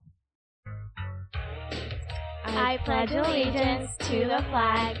I pledge allegiance to the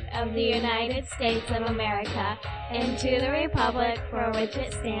flag of the United States of America and to the republic for which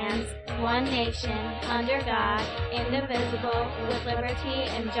it stands, one nation, under God, indivisible, with liberty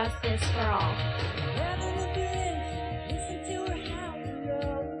and justice for all.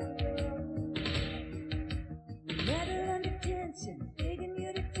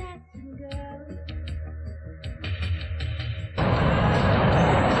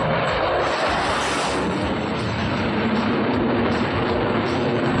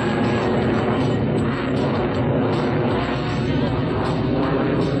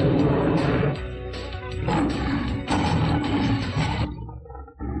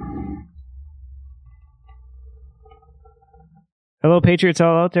 Hello, Patriots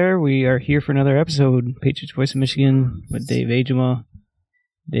all out there. We are here for another episode, Patriots Voice of Michigan, with Dave Agema.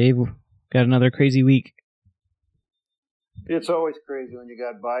 Dave, got another crazy week. It's always crazy when you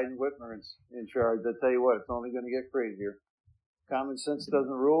got Biden Whitmer in charge. I tell you what, it's only going to get crazier. Common sense doesn't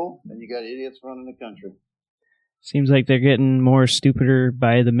rule, and you got idiots running the country. Seems like they're getting more stupider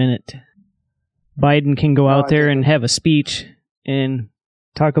by the minute. Biden can go out there and have a speech and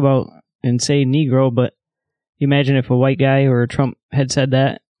talk about and say Negro, but imagine if a white guy or Trump had said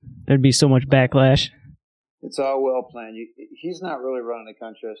that. There'd be so much backlash. It's all well planned. He's not really running the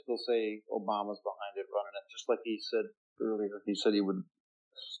country. I still say Obama's behind it running it. Just like he said earlier. He said he would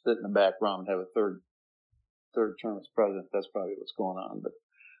sit in the background and have a third term as president. That's probably what's going on. But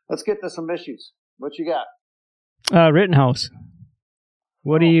let's get to some issues. What you got? Rittenhouse.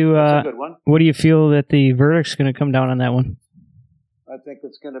 What do you that's a good one. What do you feel that the verdict's going to come down on that one? I think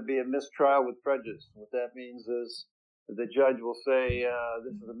it's going to be a mistrial with prejudice. What that means is the judge will say,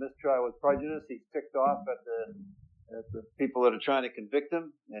 this is a mistrial with prejudice. He's ticked off at the people that are trying to convict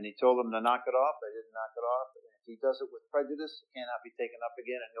him, and he told them to knock it off. They didn't knock it off. And if he does it with prejudice, it cannot be taken up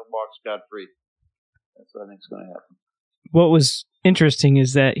again, and he'll walk scot-free. That's what I think is going to happen. What was interesting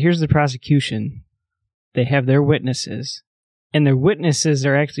is that here's the prosecution. They have their witnesses, and their witnesses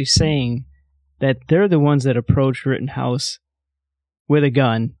are actually saying that they're the ones that approached Rittenhouse with a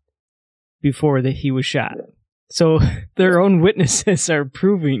gun before that he was shot. So their own witnesses are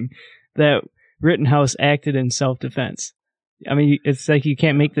proving that Rittenhouse acted in self-defense. I mean, it's like you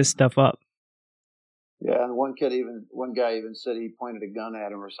can't make this stuff up. Yeah, and one guy even said he pointed a gun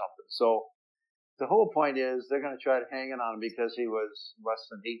at him or something. So the whole point is they're going to try to hang it on him because he was less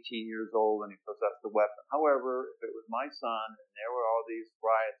than 18 years old and he possessed a weapon. However, if it was my son and there were all these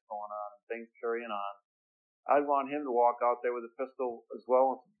riots going on and things carrying on, I'd want him to walk out there with a pistol as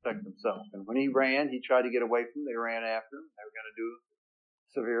well and protect himself. And when he ran, he tried to get away from them. They ran after him. They were going to do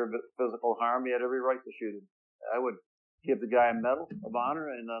severe physical harm. He had every right to shoot him. I would give the guy a medal of honor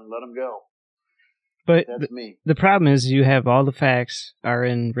and then let him go. But that's me. The problem is you have all the facts are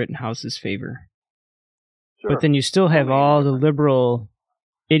in Rittenhouse's favor. Sure. But then you still have all the liberal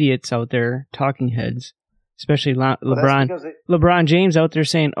idiots out there, talking heads. Especially LeBron James out there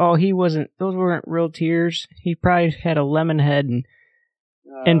saying, "Oh, those weren't real tears. He probably had a lemon head."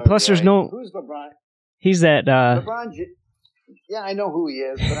 And plus, there's no. Who's LeBron? He's that. LeBron. Yeah, I know who he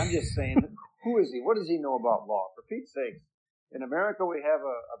is, but I'm just saying, who is he? What does he know about law? For Pete's sake, in America, we have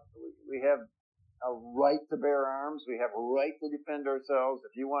a right to bear arms. We have a right to defend ourselves.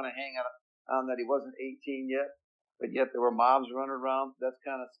 If you want to hang on that he wasn't 18 yet. But yet there were mobs running around. That's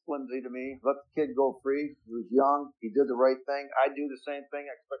kind of flimsy to me. Let the kid go free. He was young. He did the right thing. I do the same thing.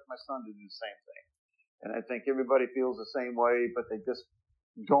 I expect my son to do the same thing. And I think everybody feels the same way, but they just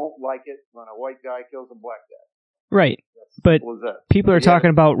don't like it when a white guy kills a black guy. Right. But people are talking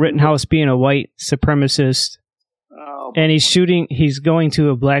about Rittenhouse being a white supremacist. And he's going to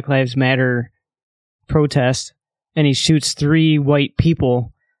a Black Lives Matter protest, and he shoots 3 white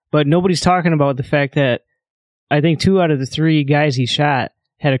people. But nobody's talking about the fact that I think 2 out of the 3 guys he shot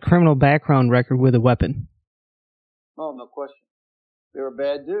had a criminal background record with a weapon. Oh, no question. They were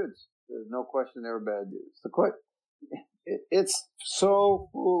bad dudes. There's no question they were bad dudes. It's so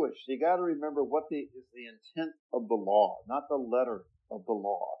foolish. You got to remember what is the intent of the law, not the letter of the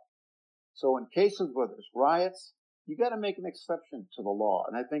law. So in cases where there's riots, you got to make an exception to the law.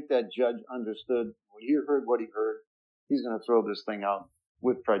 And I think that judge understood when he heard what he heard, he's going to throw this thing out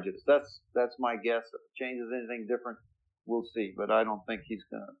with prejudice. That's my guess. If it changes anything different, we'll see. But I don't think he's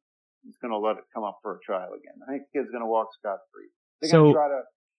gonna let it come up for a trial again. I think the kid's gonna walk scot-free. They're gonna try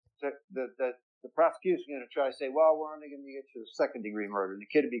the prosecution's gonna try to say, well, we're only gonna get you a second-degree murder. And the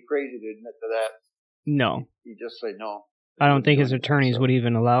kid would be crazy to admit to that. No. You just say no. I don't think his attorneys would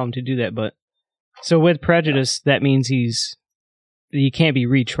even allow him to do that. But so with prejudice, that means he can't be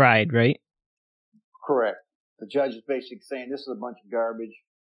retried, right? Correct. The judge is basically saying this is a bunch of garbage.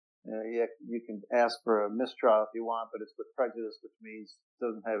 You can ask for a mistrial if you want, but it's with prejudice, which means it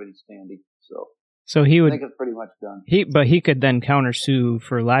doesn't have any standing. So he would. I think it's pretty much done. But he could then countersue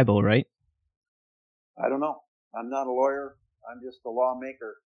for libel, right? I don't know. I'm not a lawyer. I'm just a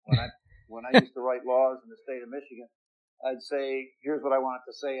lawmaker. When I used to write laws in the state of Michigan, I'd say, here's what I want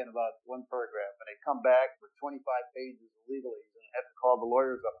to say in about one paragraph, and they'd come back with 25 pages of legalese, and I had to call the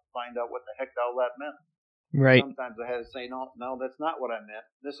lawyers up and find out what the heck all that meant. Right. Sometimes I had to say, no, that's not what I meant.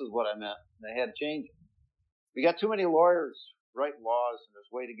 This is what I meant. And they had to change it. We got too many lawyers writing laws, and there's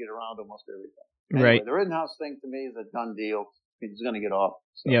a way to get around almost everything. Anyway, right. The Rittenhouse thing to me is a done deal. He's going to get off.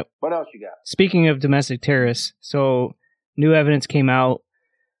 So, yep. What else you got? Speaking of domestic terrorists, so new evidence came out.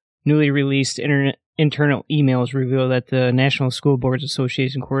 Newly released internal emails reveal that the National School Boards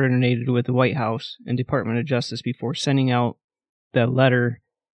Association coordinated with the White House and Department of Justice before sending out the letter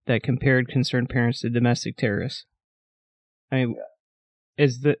that compared concerned parents to domestic terrorists. I mean,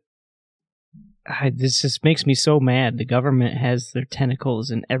 this just makes me so mad. The government has their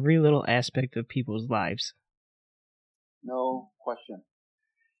tentacles in every little aspect of people's lives. No question.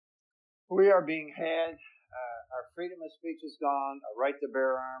 We are being had. Our freedom of speech is gone. Our right to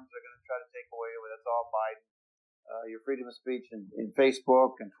bear arms are going to try to take away. That's all Biden. Your freedom of speech in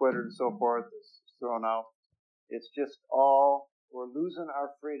Facebook and Twitter and so forth is thrown out. It's just all, we're losing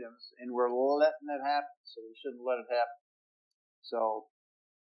our freedoms and we're letting it happen. So we shouldn't let it happen. So,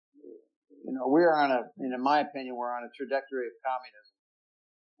 we are in my opinion, we're on a trajectory of communism.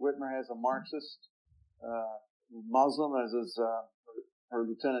 Whitmer has a Marxist Muslim as his her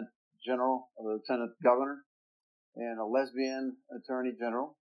lieutenant general or lieutenant governor, and a lesbian attorney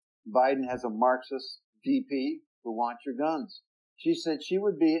general. Biden has a Marxist VP who wants your guns. She said she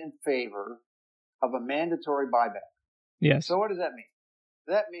would be in favor of a mandatory buyback. Yes. So what does that mean?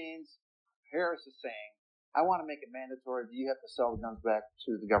 That means Harris is saying, I want to make it mandatory that you have to sell the guns back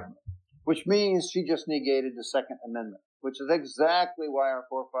to the government, which means she just negated the Second Amendment, which is exactly why our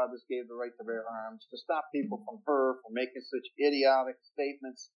forefathers gave the right to bear arms, to stop people from making such idiotic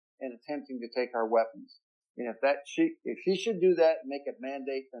statements and attempting to take our weapons. And if she should do that and make it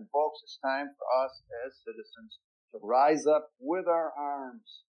mandate, then folks, it's time for us as citizens to rise up with our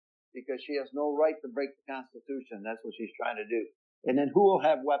arms, because she has no right to break the Constitution. That's what she's trying to do. And then who will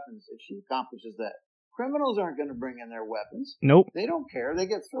have weapons if she accomplishes that? Criminals aren't going to bring in their weapons. Nope. They don't care. They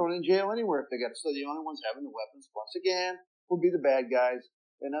get thrown in jail anywhere if they got it. So the only ones having the weapons, once again, will be the bad guys,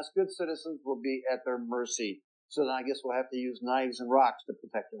 and us good citizens will be at their mercy. So then I guess we'll have to use knives and rocks to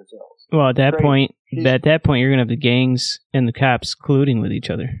protect ourselves. Well, at that point, you're going to have the gangs and the cops colluding with each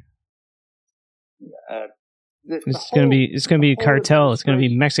other. It's going to be a cartel. It's going to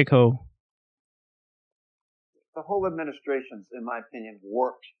be Mexico. The whole administration's, in my opinion,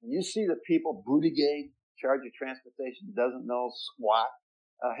 warped. You see the people, Buttigieg, charge of transportation, doesn't know squat.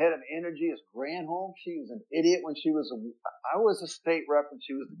 Head of energy is Granholm. She was an idiot when she was I was a state rep when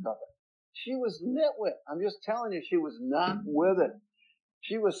she was the governor. She was nitwit. I'm just telling you, she was not with it.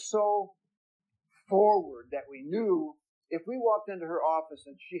 She was so forward that we knew if we walked into her office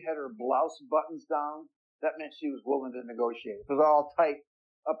and she had her blouse buttons down, that meant she was willing to negotiate. If it was all tight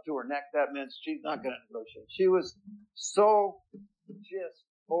up to her neck, that meant she's not going to negotiate. She was so just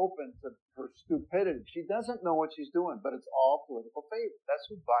open to her stupidity. She doesn't know what she's doing, but it's all political favor. That's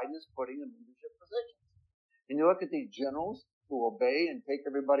who Biden is putting in leadership positions. And you look at these generals who obey and take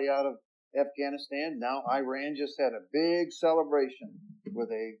everybody out of Afghanistan. Now Iran just had a big celebration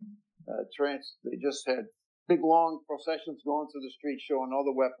with they just had big long processions going through the streets showing all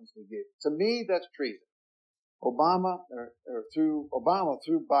the weapons we gave. To me, that's treason. Through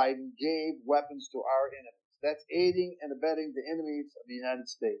Biden, gave weapons to our enemies. That's aiding and abetting the enemies of the United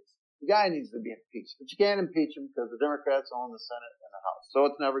States. The guy needs to be impeached, but you can't impeach him because the Democrats own the Senate and the House. So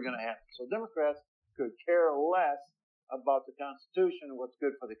it's never going to happen. So Democrats could care less about the Constitution and what's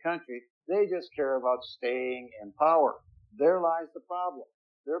good for the country. They just care about staying in power. There lies the problem.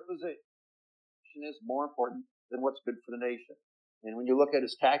 Their position is more important than what's good for the nation. And when you look at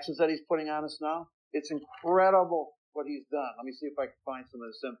his taxes that he's putting on us now, it's incredible what he's done. Let me see if I can find some of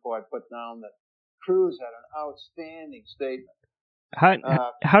this info I put down. That Cruz had an outstanding statement.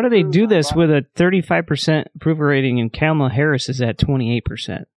 How do they do this with a 35% approval rating and Kamala Harris is at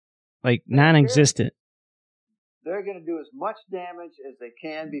 28%? Like non-existent. They're going to do as much damage as they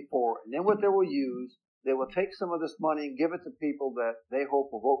can before. And then what they will use, they will take some of this money and give it to people that they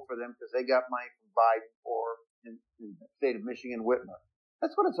hope will vote for them because they got money from Biden or in the state of Michigan, Whitmer.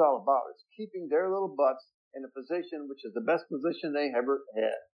 That's what it's all about. It's keeping their little butts in a position which is the best position they ever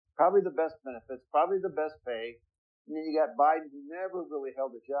had. Probably the best benefits, probably the best pay. And then you got Biden, who never really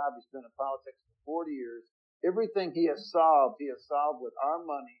held a job. He's been in politics for 40 years. Everything he has solved with our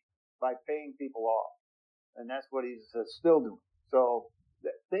money by paying people off. And that's what he's still doing. So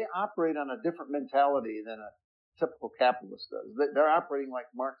they operate on a different mentality than a typical capitalist does. They're operating like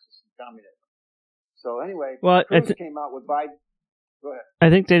Marxists and communists. So anyway, Cruz came out with Biden. Go ahead. I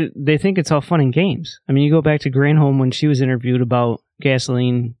think they think it's all fun and games. I mean, you go back to Granholm when she was interviewed about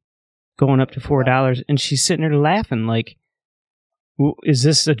gasoline going up to $4, and she's sitting there laughing like, is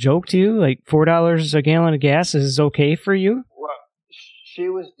this a joke to you? Like $4 a gallon of gas is okay for you? Well, she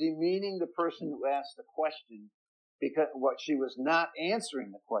was demeaning the person who asked the question because she was not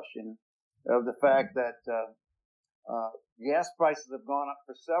answering the question of the fact that gas prices have gone up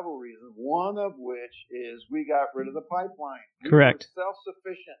for several reasons, one of which is we got rid of the pipeline. Correct. We were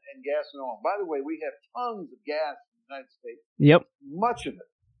self-sufficient in gas and oil. By the way, we have tons of gas in the United States. Yep. Much of it.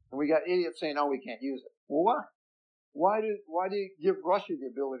 And we got idiots saying, no, we can't use it. Well, why? Why do you give Russia the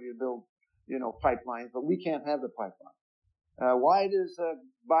ability to build, pipelines, but we can't have the pipeline? Why does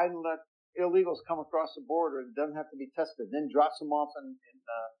Biden let illegals come across the border and doesn't have to be tested, then drops them off in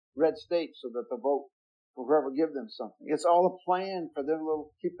red states so that the vote will whoever give them something? It's all a plan for them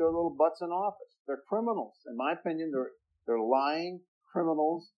to keep their little butts in office. They're criminals. In my opinion, they're lying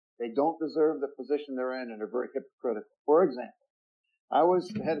criminals. They don't deserve the position they're in, and they're very hypocritical. For example, I was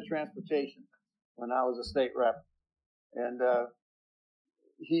the head of transportation when I was a state rep. And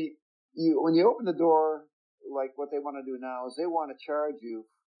when you open the door, like what they want to do now is they want to charge you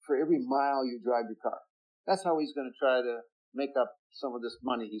for every mile you drive your car. That's how he's going to try to make up some of this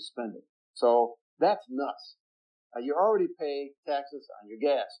money he's spending. So that's nuts. You already pay taxes on your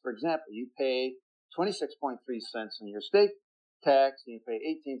gas. For example, you pay 26.3 cents in your state tax, and you pay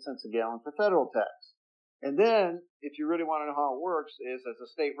 18 cents a gallon for federal tax. And then, if you really want to know how it works, is as a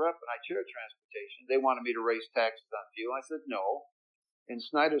state rep and I chair transportation, they wanted me to raise taxes on fuel. I said no. And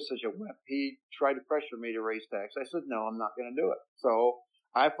Snyder's such a wimp. He tried to pressure me to raise tax. I said no, I'm not going to do it. So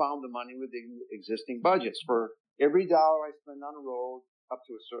I found the money with the existing budgets. For every dollar I spend on the road, up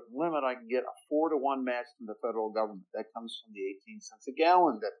to a certain limit, I can get a 4-to-1 match from the federal government. That comes from the 18 cents a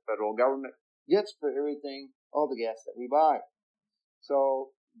gallon that the federal government gets for everything, all the gas that we buy.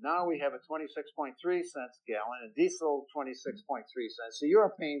 So now we have a 26.3 cents a gallon, and diesel 26.3 cents. So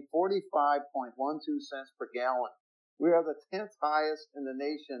you're paying 45.12 cents per gallon. We are the 10th highest in the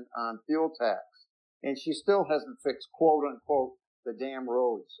nation on fuel tax. And she still hasn't fixed, quote unquote, the damn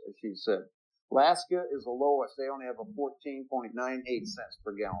roads, as she said. Alaska is the lowest. They only have a 14.98 cents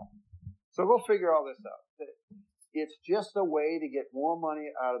per gallon. So go figure all this out. It's just a way to get more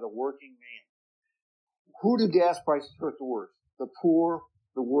money out of the working man. Who do gas prices hurt the worst? The poor,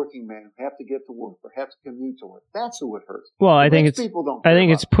 the working man who have to get to work or have to commute to work. That's who it hurts. Well, I think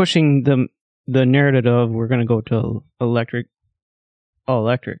it's pushing the narrative of we're going to go to electric, all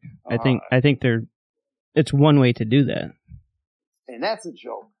electric. I think it's one way to do that. And that's a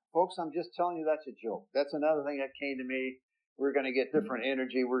joke. Folks, I'm just telling you that's a joke. That's another thing that came to me. We're going to get different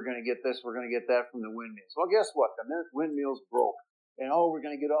energy. We're going to get this. We're going to get that from the windmills. Well, guess what? The windmills broke. And, we're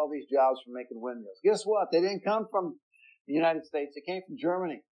going to get all these jobs from making windmills. Guess what? They didn't come from the United States. They came from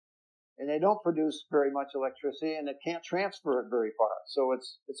Germany. And they don't produce very much electricity, and they can't transfer it very far. So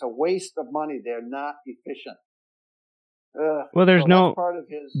it's a waste of money. They're not efficient. Well, there's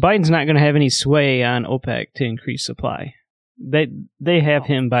Biden's not going to have any sway on OPEC to increase supply. They have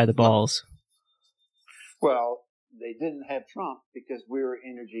him by the balls. Well, they didn't have Trump because we were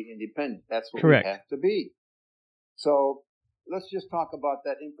energy independent. That's what Correct. We have to be. So let's just talk about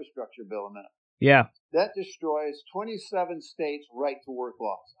that infrastructure bill a minute. Yeah. That destroys 27 states' right-to-work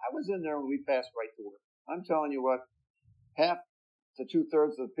laws. I was in there when we passed right-to-work. I'm telling you what, half to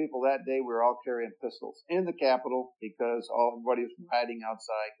two-thirds of the people that day were all carrying pistols in the Capitol because everybody was riding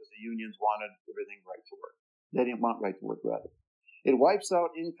outside because the unions wanted everything right-to-work. They didn't want right-to-work, rather. It wipes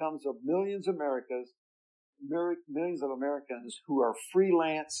out incomes of millions of Americans who are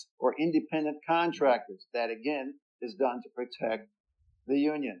freelance or independent contractors. That, again, is done to protect the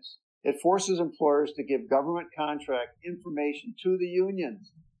unions. It forces employers to give government contract information to the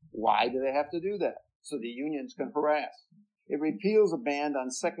unions. Why do they have to do that? So the unions can harass. It repeals a ban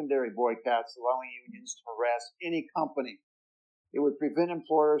on secondary boycotts, allowing unions to harass any company. It would prevent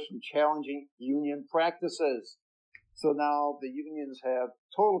employers from challenging union practices. So now the unions have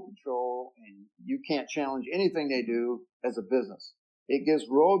total control, and you can't challenge anything they do as a business. It gives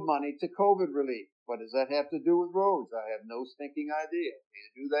road money to COVID relief. What does that have to do with roads? I have no stinking idea.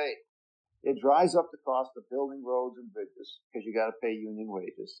 Neither do they. It dries up the cost of building roads and bridges because you got to pay union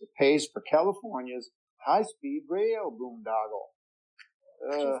wages. It pays for California's high-speed rail boondoggle.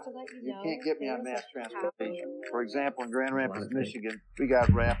 You can't get me on mass transportation. For example, in Grand Rapids, Michigan, we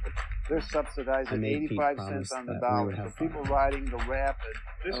got rapid. They're subsidized at 85 cents on the dollar. So people riding the Rapid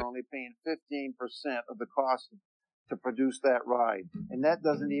are only paying 15% of the cost to produce that ride. And that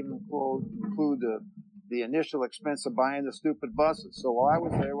doesn't even include the initial expense of buying the stupid buses. So while I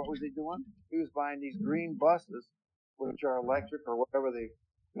was there, what was he doing? He was buying these green buses, which are electric or whatever they're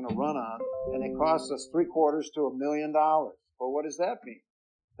going to run on, and they cost us $750,000 to $1 million. Well, what does that mean?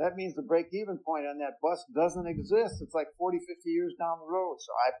 That means the break-even point on that bus doesn't exist. It's like 40, 50 years down the road.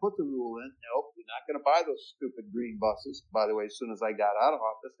 So I put the rule in, nope, you're not going to buy those stupid green buses. By the way, as soon as I got out of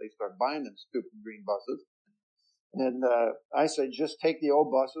office, they started buying them stupid green buses. And I said, just take the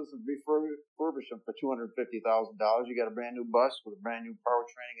old buses and refurbish them for $250,000. You got a brand new bus with a brand new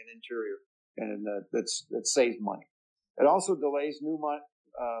powertrain and interior, and that saves money. It also delays new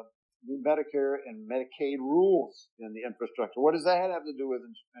Medicare and Medicaid rules in the infrastructure. What does that have to do with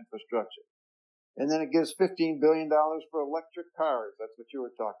infrastructure? And then it gives $15 billion for electric cars. That's what you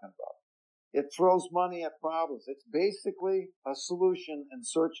were talking about. It throws money at problems. It's basically a solution in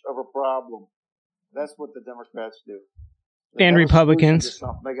search of a problem. That's what the Democrats do. And Republicans.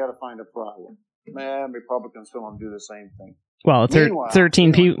 They got to find a problem. Man, Republicans don't do the same thing. Well,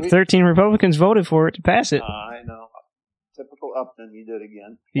 13 Republicans voted for it to pass it. I know. Typical Upton, he did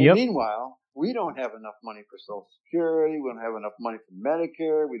again. Yep. Meanwhile, we don't have enough money for Social Security. We don't have enough money for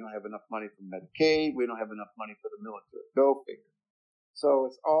Medicare. We don't have enough money for Medicaid. We don't have enough money for the military. Go figure. So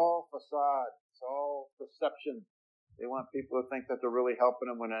it's all facade. It's all perception. They want people to think that they're really helping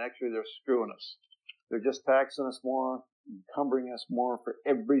them when actually they're screwing us. They're just taxing us more, encumbering us more for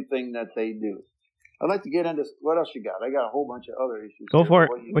everything that they do. I'd like to get into what else you got. I got a whole bunch of other issues. Go for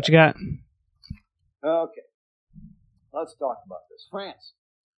it. What you got? Okay. Let's talk about this. France.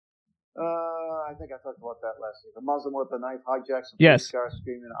 I think I talked about that last week. A Muslim with a knife hijacked some police car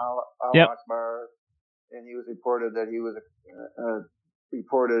screaming Allah Akbar. And he was reported that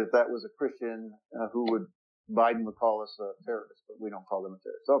that was a Christian Biden would call us a terrorist, but we don't call them a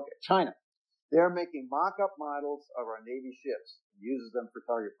terrorist. Okay. China. They're making mock-up models of our Navy ships and uses them for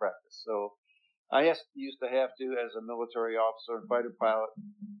target practice. So I used to have to, as a military officer and fighter pilot,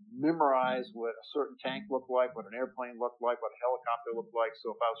 memorize what a certain tank looked like, what an airplane looked like, what a helicopter looked like.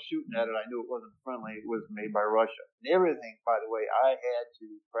 So if I was shooting at it, I knew it wasn't friendly. It was made by Russia. And everything, by the way, I had to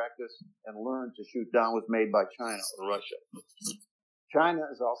practice and learn to shoot down was made by China or Russia. China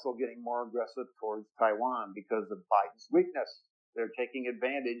is also getting more aggressive towards Taiwan because of Biden's weakness. They're taking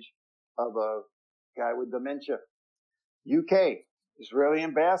advantage of a guy with dementia. UK, Israeli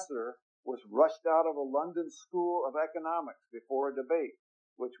ambassador, was rushed out of a London school of economics before a debate,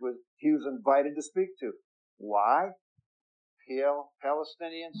 he was invited to speak to. Why?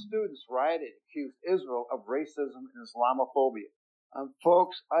 Palestinian students rioted, accused Israel of racism and Islamophobia.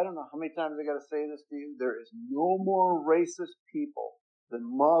 Folks, I don't know how many times I got to say this to you. There is no more racist people than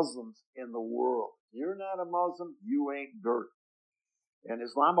Muslims in the world. You're not a Muslim, you ain't dirt. And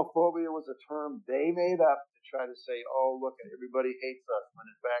Islamophobia was a term they made up to try to say, oh, look, everybody hates us, when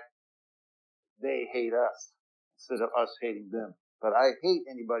in fact, they hate us instead of us hating them. But I hate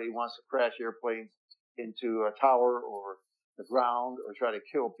anybody who wants to crash airplanes into a tower or the ground or try to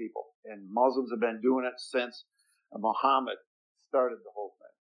kill people. And Muslims have been doing it since Muhammad started the whole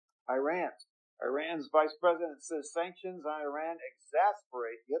thing. Iran's vice president says sanctions on Iran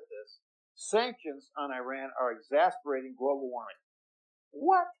get this, sanctions on Iran are exasperating global warming.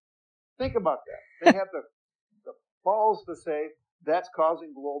 What? Think about that. They have the balls to say that's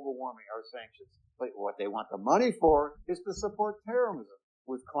causing global warming, our sanctions. But what they want the money for is to support terrorism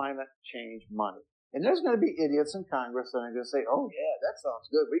with climate change money. And there's going to be idiots in Congress that are going to say, oh, yeah, that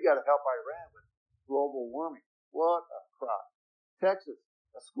sounds good. We got to help Iran with global warming. What a crop. Texas.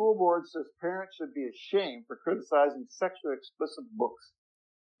 A school board says parents should be ashamed for criticizing sexually explicit books.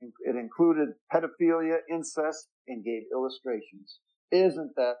 It included pedophilia, incest, and gave illustrations.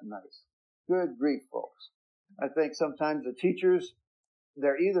 Isn't that nice? Good grief, folks. I think sometimes the teachers,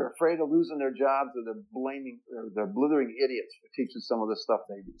 they're either afraid of losing their jobs or they're blithering idiots for teaching some of the stuff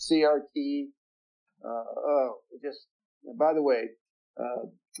they do. CRT, by the way,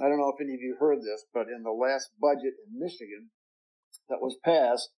 I don't know if any of you heard this, but in the last budget in Michigan that was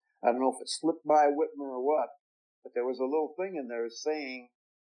passed, I don't know if it slipped by Whitmer or what, but there was a little thing in there saying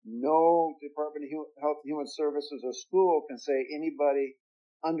no Department of Health and Human Services or school can say anybody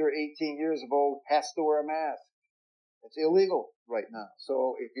under 18 years of old has to wear a mask. It's illegal right now.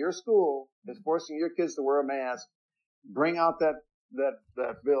 So if your school is forcing your kids to wear a mask, bring out that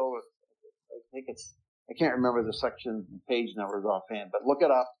bill. I can't remember the section page numbers offhand, but look it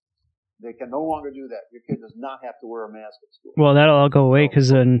up. They can no longer do that. Your kid does not have to wear a mask at school. Well, that'll all go away because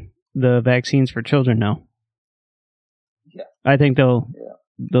the vaccines for children now. Yeah. I think they'll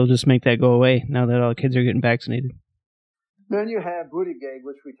they'll just make that go away now that all the kids are getting vaccinated. Then you have Buttigieg,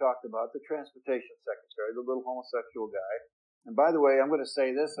 which we talked about, the transportation secretary, the little homosexual guy. And by the way, I'm going to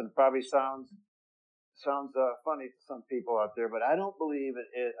say this, and it probably sounds funny to some people out there, but I don't believe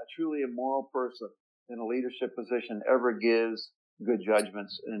a truly immoral person in a leadership position ever gives good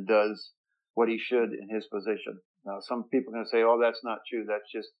judgments and does what he should in his position. Now, some people are going to say, "Oh, that's not true. That's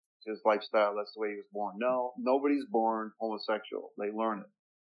just his lifestyle. That's the way he was born." No, nobody's born homosexual. They learn it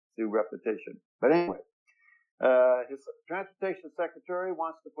through repetition. But anyway. His transportation secretary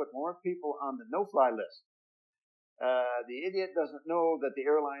wants to put more people on the no-fly list. The idiot doesn't know that the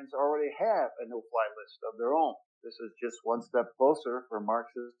airlines already have a no-fly list of their own. This is just one step closer for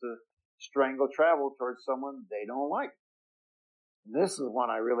Marxists to strangle travel towards someone they don't like. This is one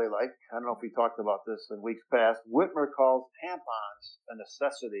I really like. I don't know if we talked about this in weeks past. Whitmer calls tampons a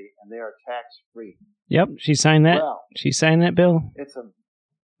necessity, and they are tax-free. Yep, she signed that. Well, she signed that bill. That's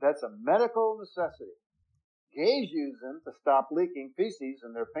a medical necessity. Gays use them to stop leaking feces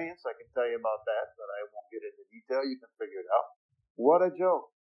in their pants. I can tell you about that, but I won't get into detail. You can figure it out. What a joke.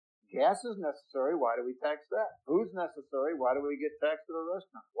 Gas is necessary. Why do we tax that? Food's necessary. Why do we get taxed at a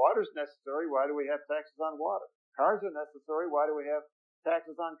restaurant? Water's necessary. Why do we have taxes on water? Cars are necessary. Why do we have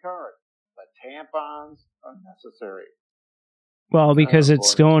taxes on cars? But tampons are necessary. Well, because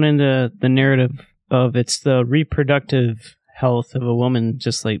it's going into the narrative of it's the reproductive health of a woman,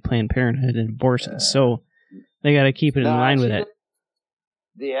 just like Planned Parenthood and abortion. So they got to keep it in line with it.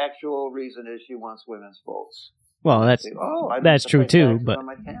 The actual reason is she wants women's votes. Well, that's true too, but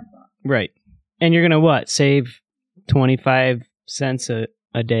right. And you're gonna save 25 cents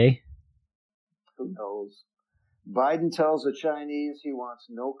a day? Who knows? Biden tells the Chinese he wants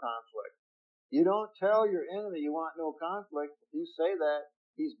no conflict. You don't tell your enemy you want no conflict. If you say that,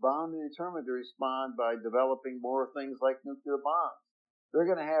 he's bound and determined to respond by developing more things like nuclear bombs. They're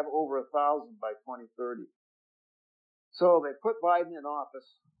going to have over 1,000 by 2030. So they put Biden in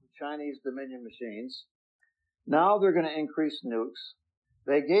office with Chinese Dominion machines. Now they're going to increase nukes.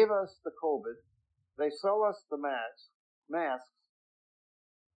 They gave us the COVID. They sell us the masks.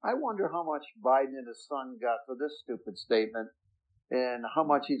 I wonder how much Biden and his son got for this stupid statement and how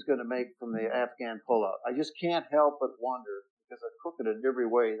much he's going to make from the Afghan pullout. I just can't help but wonder because they're crooked in every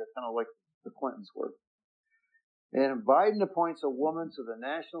way. They're kind of like the Clintons were. And Biden appoints a woman to the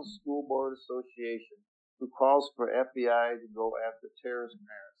National School Board Association who calls for FBI to go after terrorist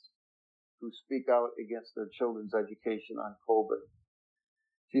parents who speak out against their children's education on COVID.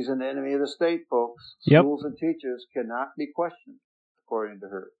 She's an enemy of the state, folks. Yep. Schools and teachers cannot be questioned, according to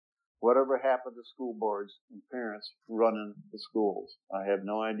her. Whatever happened to school boards and parents running the schools? I have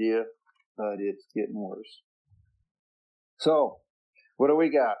no idea, but it's getting worse. So, what do we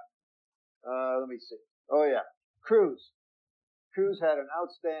got? Let me see. Oh, yeah. Cruz. Cruz had an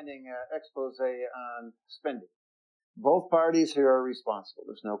outstanding expose on spending. Both parties here are responsible.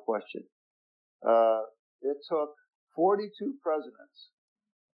 There's no question. It took 42 presidents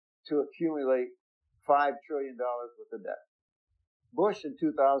to accumulate $5 trillion worth of debt. Bush in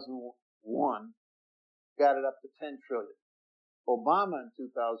 2001 got it up to $10 trillion. Obama in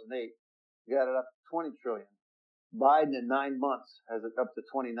 2008 got it up to $20 trillion. Biden in 9 months has it up to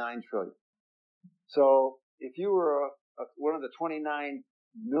 $29 trillion. So if you were one of the 29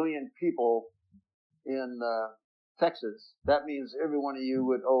 million people in Texas, that means every one of you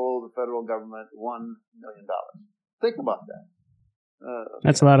would owe the federal government $1 million. Think about that.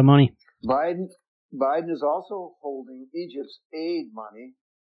 That's a lot of money. Biden is also holding Egypt's aid money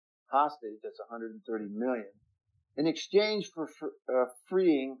hostage. That's $130 million in exchange for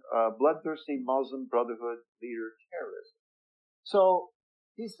freeing bloodthirsty Muslim Brotherhood leader terrorists. So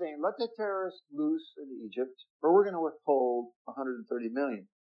he's saying, let the terrorists loose in Egypt, or we're going to withhold $130 million,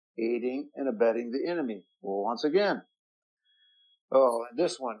 aiding and abetting the enemy. Well, once again, and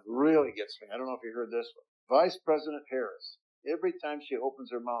this one really gets me. I don't know if you heard this one. Vice President Harris, every time she opens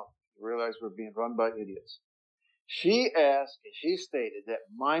her mouth, you realize we're being run by idiots. She stated that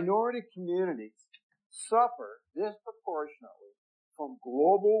minority communities suffer disproportionately from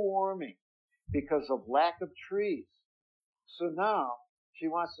global warming because of lack of trees. So now she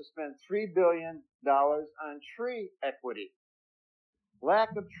wants to spend $3 billion on tree equity.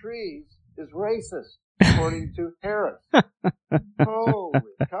 Lack of trees is racist, according to Harris. Holy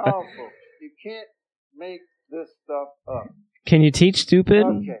cow, folks. You can't make this stuff up. Can you teach stupid?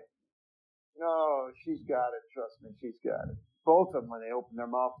 Okay. No, she's got it. Trust me, she's got it. Both of them, when they open their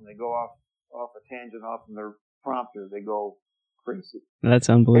mouth and they go off a tangent off from their prompter, they go crazy. That's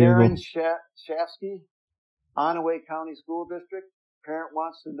unbelievable. Aaron Shafsky, Onaway County School District. Parent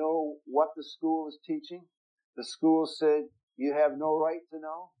wants to know what the school is teaching. The school said You have no right to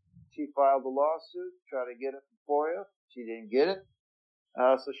know. She filed a lawsuit, tried to get it from FOIA. She didn't get it.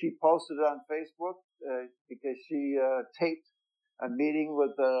 So she posted it on Facebook because she taped a meeting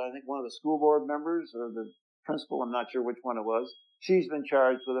with, I think, one of the school board members or the principal. I'm not sure which one it was. She's been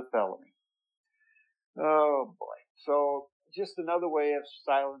charged with a felony. Oh, boy. So just another way of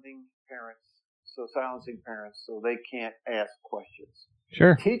silencing parents so they can't ask questions.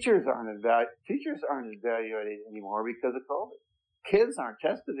 Sure. Teachers aren't evaluated anymore because of COVID. Kids aren't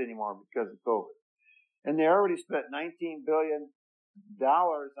tested anymore because of COVID. And they already spent $19 billion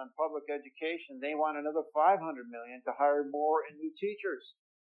on public education. They want another $500 million to hire more and new teachers.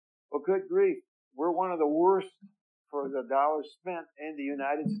 Well, good grief. We're one of the worst for the dollars spent in the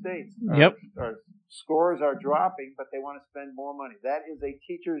United States. Yep. Our scores are dropping, but they want to spend more money. That is a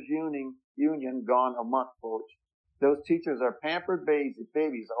teachers' union gone amok, folks. Those teachers are pampered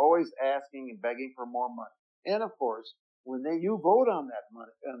babies, always asking and begging for more money. And of course, when you vote on that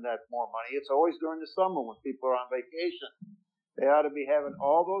more money, it's always during the summer when people are on vacation. They ought to be having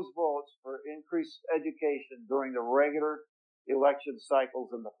all those votes for increased education during the regular election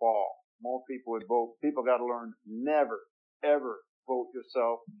cycles in the fall. More people would vote. People got to learn never, ever vote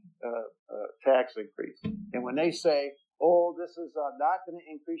yourself tax increase. And when they say, oh, this is not going to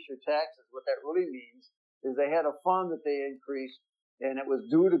increase your taxes, what that really means is they had a fund that they increased and it was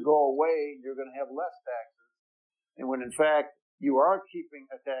due to go away. You're going to have less taxes. And when in fact you are keeping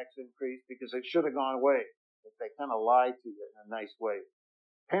a tax increase because it should have gone away. But they kind of lie to you in a nice way.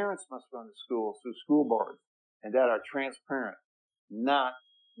 Parents must run the schools through school boards and that are transparent, not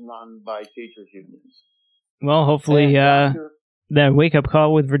run by teachers' unions. Well, hopefully that wake-up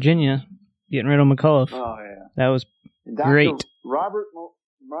call with Virginia, getting rid of McAuliffe. Oh, yeah. That was Dr. great. Robert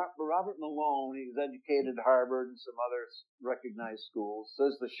Malone, he was educated at Harvard and some other recognized schools,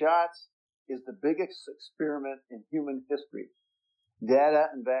 says the shots is the biggest experiment in human history. Data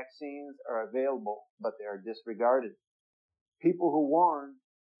and vaccines are available, but they are disregarded. People who warn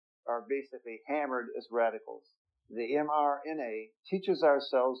are basically hammered as radicals. The mRNA teaches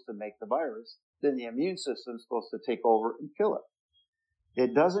ourselves to make the virus, then the immune system is supposed to take over and kill it.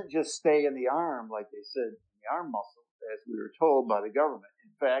 It doesn't just stay in the arm, like they said, in the arm muscle, as we were told by the government.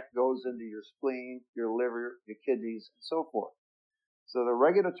 In fact, goes into your spleen, your liver, your kidneys, and so forth. So the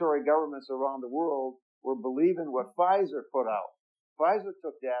regulatory governments around the world were believing what Pfizer put out. Pfizer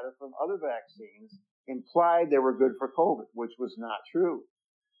took data from other vaccines, implied they were good for COVID, which was not true.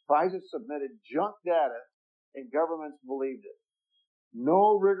 Pfizer submitted junk data, and governments believed it.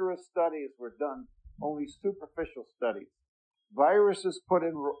 No rigorous studies were done, only superficial studies. Viruses put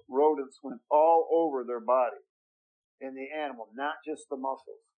in rodents went all over their body in the animal, not just the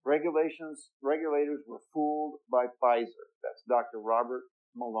muscles. Regulators were fooled by Pfizer. That's Dr. Robert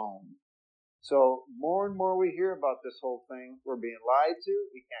Malone. So more and more we hear about this whole thing. We're being lied to.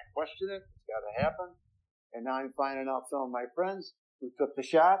 We can't question it. It's got to happen. And now I'm finding out some of my friends who took the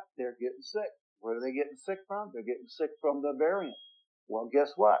shot, they're getting sick. Where are they getting sick from? They're getting sick from the variant. Well,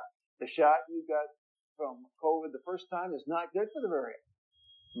 guess what? The shot you got from COVID the first time is not good for the variant.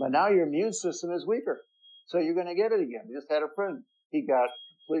 But now your immune system is weaker. So you're going to get it again. I just had a friend. He got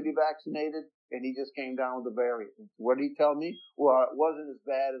completely vaccinated, and he just came down with the variant. What did he tell me? Well, it wasn't as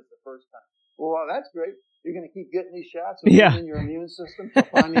bad as the first time. Well, that's great. You're going to keep getting these shots and in your immune system till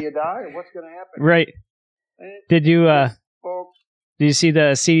finally you die, or what's going to happen? Right. Did you see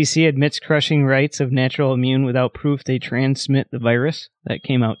the CDC admits crushing rights of natural immune without proof they transmit the virus? That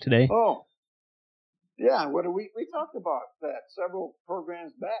came out today. Oh, yeah. What we talked about that several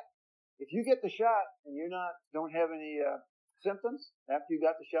programs back. If you get the shot and don't have any symptoms after you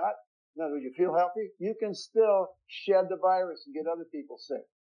got the shot, in other words, you feel healthy, you can still shed the virus and get other people sick.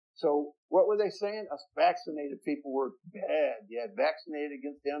 So what were they saying? Us vaccinated people were bad. You had vaccinated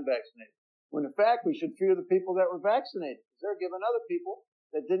against the unvaccinated. When in fact, we should fear the people that were vaccinated. Because they're giving other people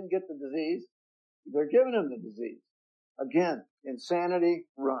that didn't get the disease, they're giving them the disease. Again, insanity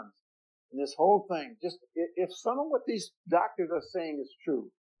runs. And this whole thing, just if some of what these doctors are saying is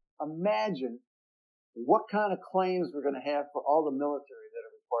true, imagine what kind of claims we're going to have for all the military that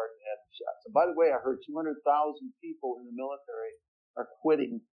are required to have the shots. And by the way, I heard 200,000 people in the military are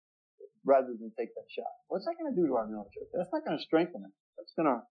quitting rather than take that shot. What's that going to do to our military? That's not going to strengthen it. That's going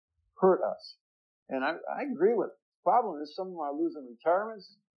to hurt us. And I agree with it. The problem is some of them are losing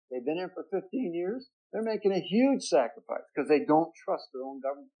retirements. They've been in for 15 years. They're making a huge sacrifice because they don't trust their own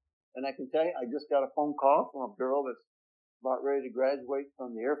government. And I can tell you, I just got a phone call from a girl that's about ready to graduate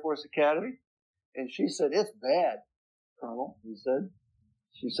from the Air Force Academy. And she said, it's bad, Colonel,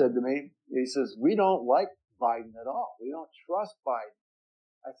 She said to me, he says, we don't like Biden at all. We don't trust Biden.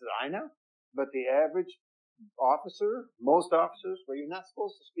 I said, I know. But the average most officers, where you're not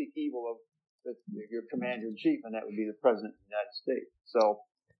supposed to speak evil of your commander-in-chief, and that would be the president of the United States. So,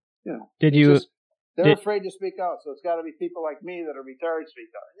 they're afraid to speak out. So it's got to be people like me that are retired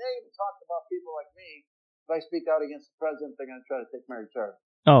speak out. And they even talked about people like me. If I speak out against the president, they're going to try to take my retirement.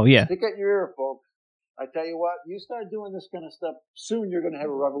 Oh, yeah. Stick it in your ear, folks. I tell you what, you start doing this kind of stuff, soon you're going to have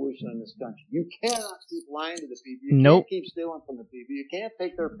a revolution in this country. You cannot keep lying to the people. You can't keep stealing from the people. You can't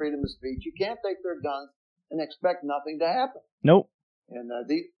take their freedom of speech. You can't take their guns and expect nothing to happen. Nope. And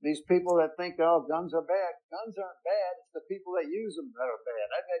these people that think, oh, guns are bad. Guns aren't bad. It's the people that use them that are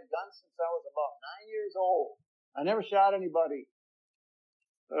bad. I've had guns since I was about 9 years old. I never shot anybody.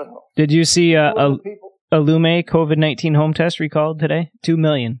 Ugh. Did you see Lume COVID-19 home test recalled today? 2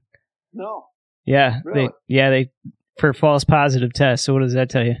 million. No. Yeah. Really? They for false positive tests. So what does that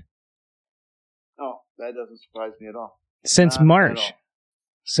tell you? Oh, that doesn't surprise me at all. Since March.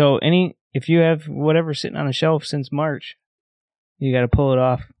 So if you have whatever sitting on the shelf since March, you got to pull it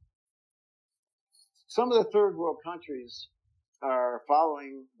off. Some of the third world countries are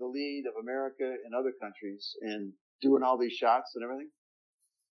following the lead of America and other countries and doing all these shots and everything.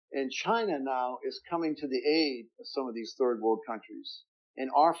 And China now is coming to the aid of some of these third world countries and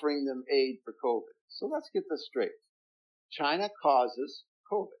offering them aid for COVID. So let's get this straight. China causes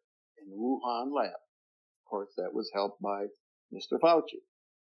COVID in the Wuhan lab. Of course, that was helped by Mr. Fauci.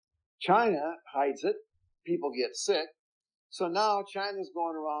 China hides it. People get sick. So now China's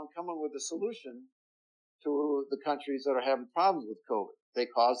going around coming with a solution to the countries that are having problems with COVID. They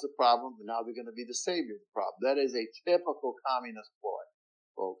caused the problem, and now they're going to be the savior of the problem. That is a typical communist ploy,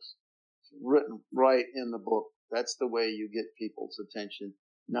 folks. It's written right in the book. That's the way you get people's attention.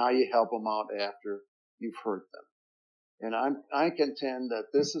 Now you help them out after you've hurt them. And I contend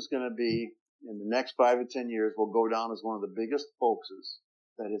that this is going to be, in the next 5 or 10 years, will go down as one of the biggest hoaxes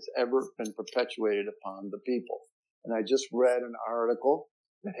that has ever been perpetuated upon the people. And I just read an article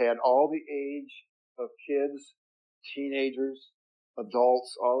that had all the age of kids, teenagers,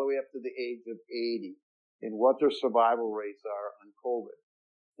 adults, all the way up to the age of 80, and what their survival rates are on COVID.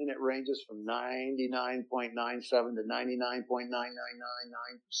 And it ranges from 99.97 to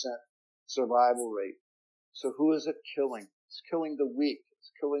 99.9999% survival rate. So who is it killing? It's killing the weak.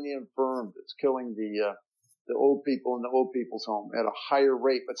 It's killing the infirmed. It's killing the old people in the old people's home at a higher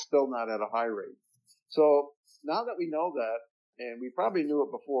rate, but still not at a high rate. So now that we know that, and we probably knew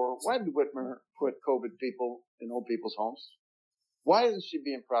it before, why did Whitmer put COVID people in old people's homes? Why isn't she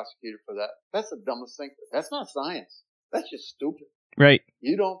being prosecuted for that? That's the dumbest thing. That's not science. That's just stupid. Right.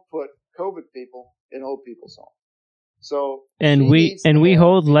 You don't put COVID people in old people's homes. So we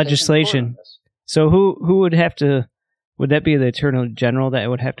hold legislation. So who would have to? Would that be the Attorney General that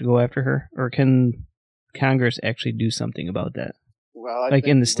would have to go after her, or can Congress actually do something about that? Well, I like think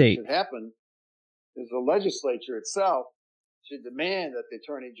in the state, what should happen is the legislature itself should demand that the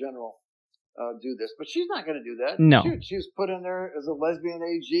Attorney General do this. But she's not going to do that. No. She was put in there as a lesbian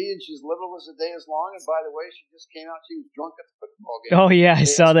AG, and she's liberal as the day is long. And by the way, she just came out. She was drunk at the football game. Oh yeah, I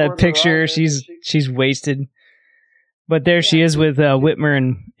saw that picture. She's wasted. But there she is with Whitmer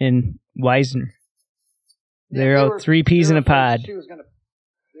and Wisner. They're out 3 peas in a pod. They were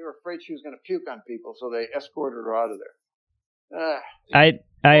afraid she was going to puke on people, so they escorted her out of there.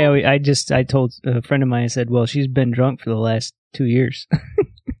 I told a friend of mine, I said, well, she's been drunk for the last 2 years.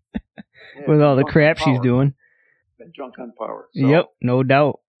 With all the crap she's doing. Been drunk on power. So yep, no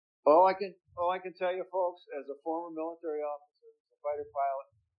doubt. All I can tell you, folks, as a former military officer, as a fighter pilot,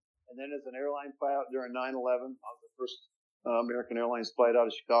 and then as an airline pilot during 9/11, I was the first American Airlines flight out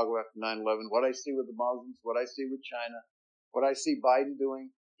of Chicago after 9/11. What I see with the Muslims, what I see with China, what I see Biden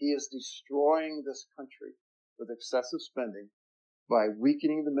doing, he is destroying this country with excessive spending by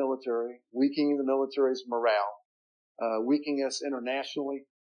weakening the military, weakening the military's morale, weakening us internationally,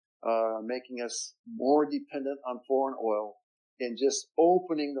 making us more dependent on foreign oil, and just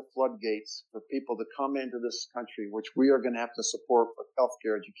opening the floodgates for people to come into this country, which we are going to have to support for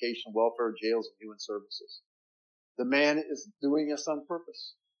healthcare, education, welfare, jails, and human services. The man is doing this on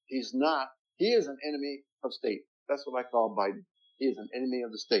purpose. He is an enemy of state. That's what I call Biden. He is an enemy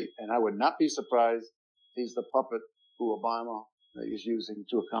of the state. And I would not be surprised he's the puppet who Obama is using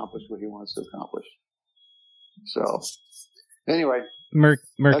to accomplish what he wants to accomplish. So, anyway.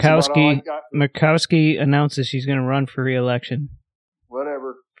 Murkowski announces she's going to run for re-election.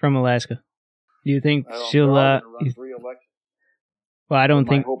 Whatever. From Alaska. Do you think she'll run for re-election? Well, I don't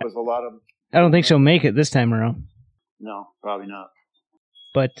think. My hope is a lot of. I don't think she'll make it this time around. No, probably not.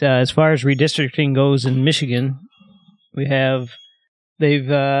 But as far as redistricting goes in Michigan, the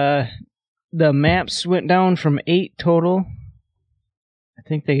maps went down from 8 total. I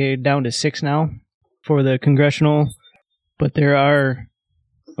think they're down to 6 now. for the congressional, but there are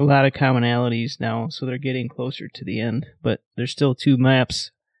a lot of commonalities now, so they're getting closer to the end. But there's still 2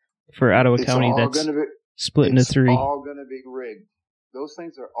 maps for Ottawa County that's split into 3. It's all going to be rigged. Those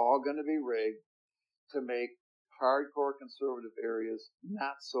things are all going to be rigged to make hardcore conservative areas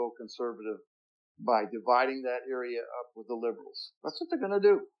not so conservative by dividing that area up with the liberals. That's what they're going to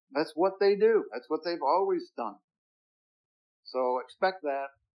do. That's what they do. That's what they've always done. So expect that.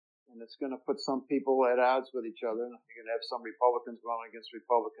 And it's going to put some people at odds with each other. And you're going to have some Republicans running against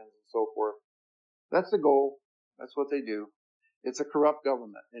Republicans and so forth. That's the goal. That's what they do. It's a corrupt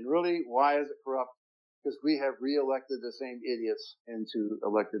government. And really, why is it corrupt? Because we have reelected the same idiots into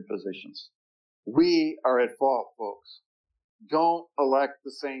elected positions. We are at fault, folks. Don't elect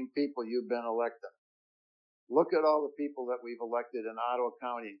the same people you've been electing. Look at all the people that we've elected in Ottawa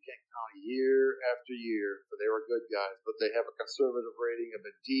County and King County year after year. They were good guys, but they have a conservative rating of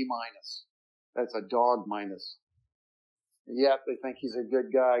a D-. That's a dog minus. And yet they think he's a good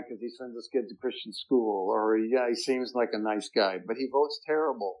guy because he sends his kid to Christian school, or he seems like a nice guy, but he votes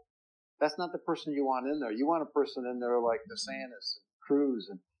terrible. That's not the person you want in there. You want a person in there like DeSantis and Cruz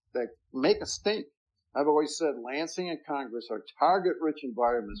and that make a stink. I've always said Lansing and Congress are target-rich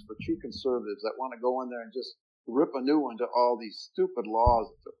environments for true conservatives that want to go in there and just rip a new one to all these stupid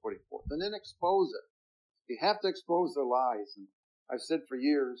laws that they're putting forth, and then expose it. You have to expose their lies. And I've said for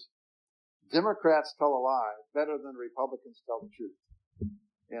years, Democrats tell a lie better than Republicans tell the truth.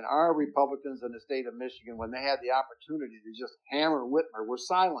 And our Republicans in the state of Michigan, when they had the opportunity to just hammer Whitmer, were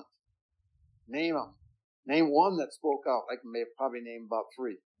silent. Name them. Name one that spoke out. I can probably name about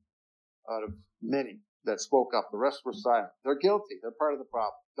 3 out of many that spoke up. The rest were silent. They're guilty. They're part of the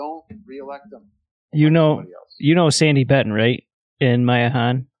problem. Don't reelect them. You know Sandy Benton, right? In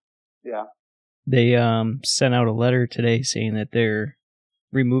Mayahan? Yeah. They sent out a letter today saying that they're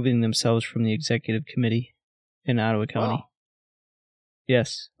removing themselves from the executive committee in Ottawa County. Oh.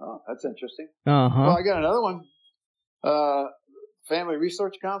 Yes. Oh, that's interesting. Uh-huh. Well, I got another one. Family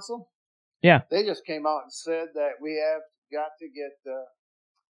Research Council. Yeah. They just came out and said that we have got to get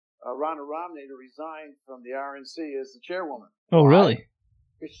Ronna Romney to resign from the RNC as the chairwoman. Oh, really?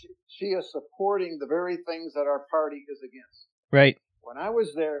 Because she is supporting the very things that our party is against. Right. When I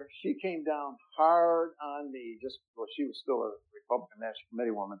was there, she came down hard on me, she was still a Republican National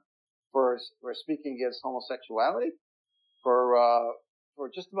Committee woman, for speaking against homosexuality, for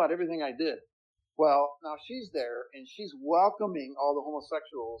just about everything I did. Well, now she's there, and she's welcoming all the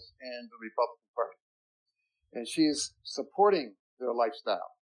homosexuals in the Republican Party. And she's supporting their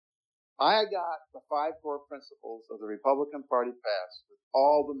lifestyle. I got the 5 core principles of the Republican Party passed with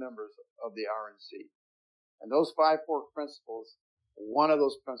all the members of the RNC. And those 5 core principles, one of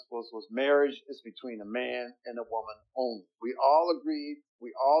those principles was marriage is between a man and a woman only. We all agreed.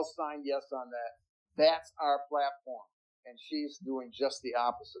 We all signed yes on that. That's our platform. And she's doing just the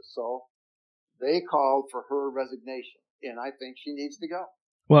opposite. So they called for her resignation. And I think she needs to go.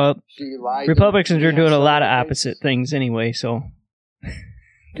 Well, she lied. Republicans are doing a lot of opposite things anyway, so.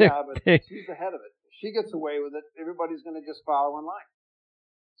 Yeah, but she's ahead of it. If she gets away with it, everybody's going to just follow in line.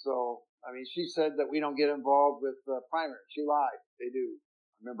 So, I mean, she said that we don't get involved with primaries. She lied. They do.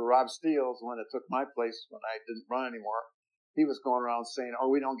 I remember Rob Steele, the one that took my place when I didn't run anymore. He was going around saying,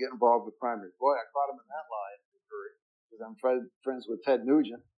 we don't get involved with primaries. Boy, I caught him in that lie because I'm friends with Ted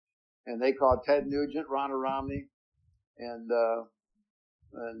Nugent. And they called Ted Nugent, Ronna Romney, and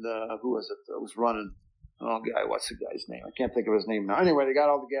who was it that was running? Oh, what's the guy's name? I can't think of his name now. Anyway, they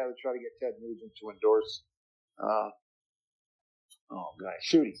got all together to try to get Ted Nugent to endorse,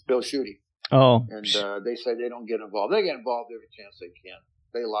 Bill Schuette. Oh. And they say they don't get involved. They get involved every chance they can.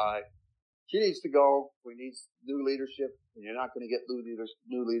 They lie. She needs to go. We need new leadership, and you're not going to get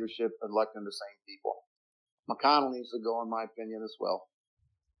new leadership electing the same people. McConnell needs to go, in my opinion, as well.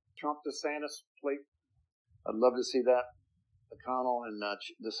 Trump-DeSantis plate. I'd love to see that. McConnell and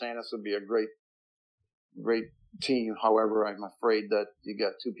DeSantis would be a great team. However, I'm afraid that you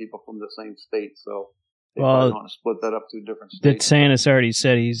got 2 people from the same state, so they probably want to split that up to different states. DeSantis already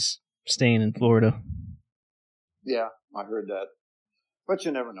said he's staying in Florida. Yeah, I heard that. But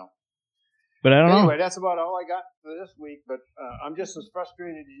you never know. But I don't know. Anyway, that's about all I got for this week. But I'm just as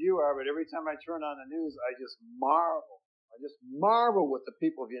frustrated as you are. But every time I turn on the news, I just marvel. I just marvel what the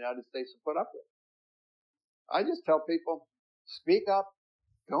people of the United States have put up with. I just tell people, speak up.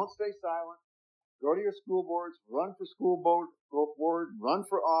 Don't stay silent. Go to your school boards, run for school board, run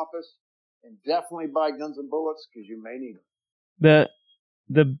for office, and definitely buy guns and bullets because you may need them.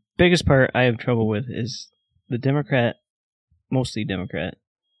 The biggest part I have trouble with is the Democrat, mostly Democrat.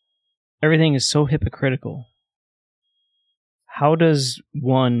 Everything is so hypocritical. How does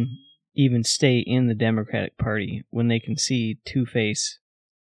one even stay in the Democratic Party when they can see Two-Face.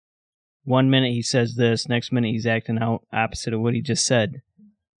 1 minute he says this, next minute he's acting out opposite of what he just said.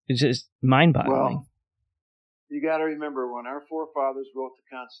 It's just mind-boggling. Well, you got to remember, when our forefathers wrote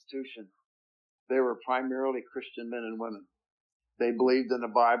the Constitution, they were primarily Christian men and women. They believed in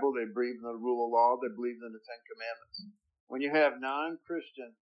the Bible, they believed in the rule of law, they believed in the Ten Commandments. When you have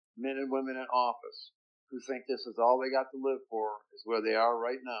non-Christian men and women in office who think this is all they got to live for, is where they are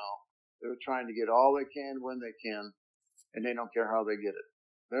right now, they're trying to get all they can when they can, and they don't care how they get it.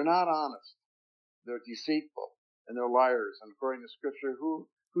 They're not honest. They're deceitful, and they're liars. And according to Scripture,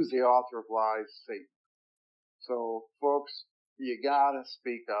 who's the author of lies? Satan. So, folks, you gotta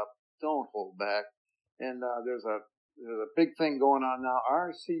speak up. Don't hold back. And there's a big thing going on now.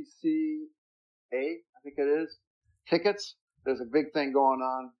 RCCA, I think it is. Tickets. There's a big thing going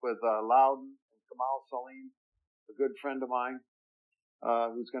on with Loudon and Kamal Salim, a good friend of mine,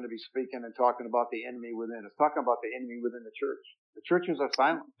 who's going to be speaking and talking about the enemy within. It's talking about the enemy within the church. The churches are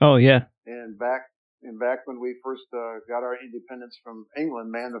silent. Oh, yeah. And back when we first got our independence from England,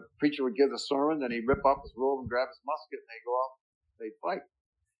 man, the preacher would give the sermon, then he'd rip off his robe and grab his musket, and they'd go out, they'd fight.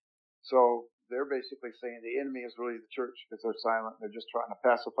 So they're basically saying the enemy is really the church because they're silent. They're just trying to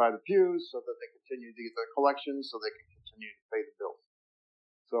pacify the pews so that they continue to get their collections, so they can continue to pay the bills.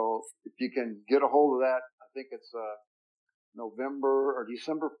 So if you can get a hold of that, I think it's November or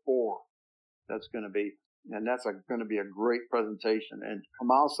December 4. That's going to be. And that's going to be a great presentation. And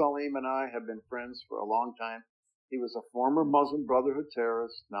Kamal Salim and I have been friends for a long time. He was a former Muslim Brotherhood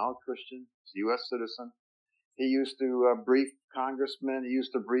terrorist, now a Christian, U.S. citizen. He used to brief congressmen. He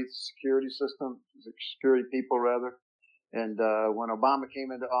used to brief security people, rather. And when Obama came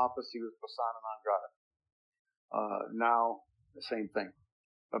into office, he was persona non grata. Now, the same thing.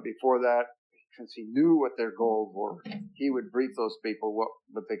 But before that, since he knew what their goals were, he would brief those people what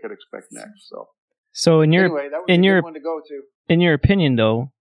they could expect next. So anyway, that was a good one to go to. In your opinion,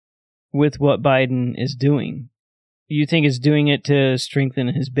 though, with what Biden is doing, you think it's doing it to strengthen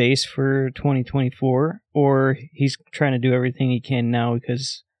his base for 2024, or he's trying to do everything he can now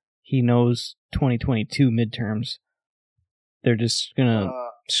because he knows 2022 midterms, they're just going to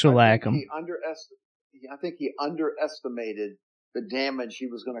shellac him? I think he underestimated the damage he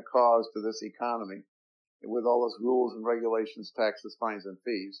was going to cause to this economy with all those rules and regulations, taxes, fines, and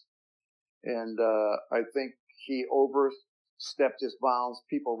fees. And I think he overstepped his bounds.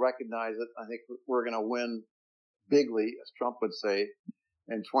 People recognize it. I think we're going to win bigly, as Trump would say,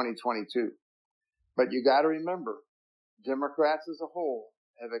 in 2022. But you got to remember, Democrats as a whole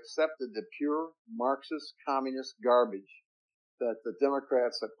have accepted the pure Marxist communist garbage that the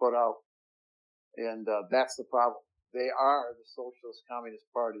Democrats have put out. And that's the problem. They are the Socialist Communist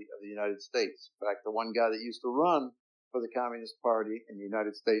Party of the United States. In fact, the one guy that used to run for the Communist Party in the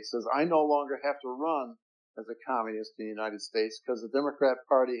United States says, I no longer have to run as a communist in the United States because the Democrat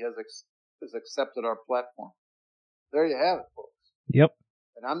Party has accepted our platform. There you have it, folks. Yep.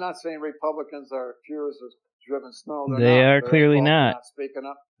 And I'm not saying Republicans are pure as driven snow. They're clearly not. Not speaking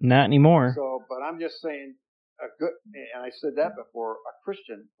up. Not anymore. So, but I'm just saying, and I said that before, a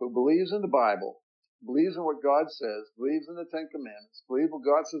Christian who believes in the Bible, believes in what God says, believes in the Ten Commandments, believes what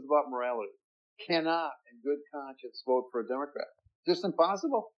God says about morality, cannot in good conscience vote for a Democrat. Just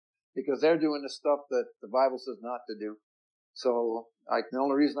impossible, because they're doing the stuff that the Bible says not to do. So the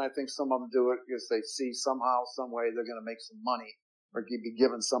only reason I think some of them do it is they see somehow, some way they're going to make some money or be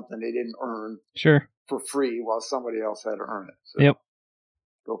given something they didn't earn for free while somebody else had to earn it. So, yep.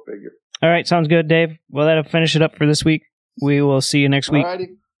 Go figure. All right, sounds good, Dave. Well, that'll finish it up for this week. We will see you next week. All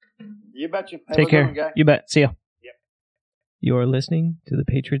righty. You betcha. Take care. Good one, guy. You bet. See ya. Yep. You're listening to the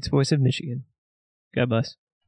Patriots Voice of Michigan. God bless.